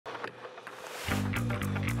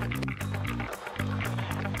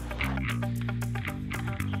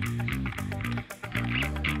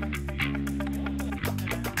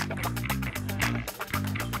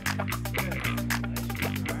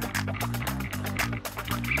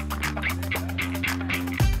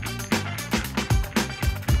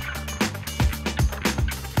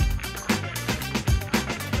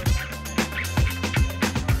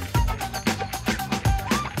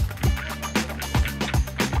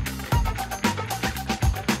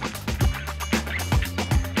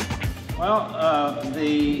Well,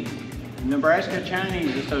 the Nebraska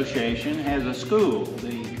Chinese Association has a school,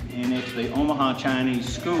 and it's the Omaha Chinese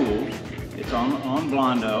School. It's on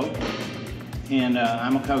Blondo, and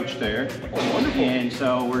I'm a coach there. Oh, wonderful. And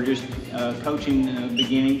so we're just coaching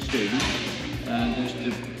beginning students just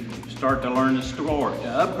to start to learn the sport, to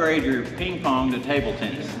upgrade your ping pong to table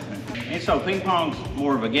tennis. And so ping pong's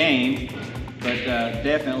more of a game, but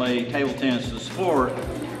definitely table tennis is a sport.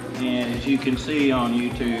 And as you can see on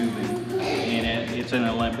YouTube, and it's an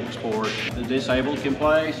Olympic sport. The disabled can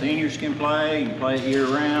play, seniors can play, you can play it year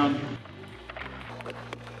round.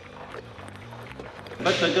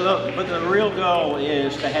 But the real goal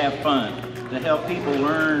is to have fun, to help people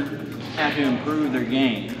learn how to improve their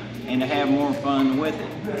game and to have more fun with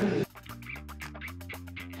it.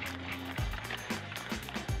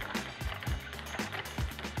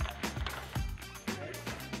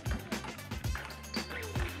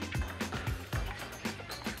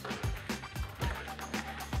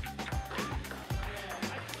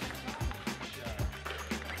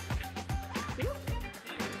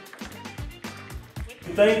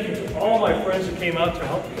 Thank you to all my friends that came out to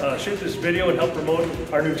help shoot this video and help promote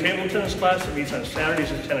our new table tennis class that meets on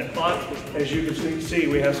Saturdays at 10 o'clock. As you can see,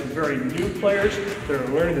 we have some very new players that are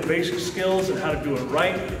learning the basic skills and how to do it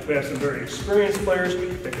right. We have some very experienced players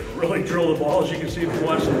that can really drill the ball. As you can see if you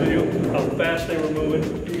watch the video, how fast they were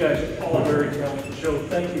moving. You guys are all very talented. So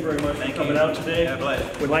thank you very much for coming out today.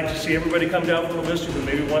 We'd like to see everybody come down from Vista who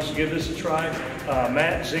maybe wants to give this a try.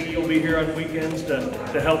 Matt, Ziggy will be here on weekends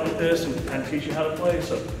to help with this and teach you how to play.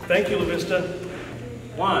 So thank you, La Vista.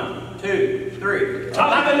 1, 2, 3.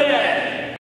 Top of the net!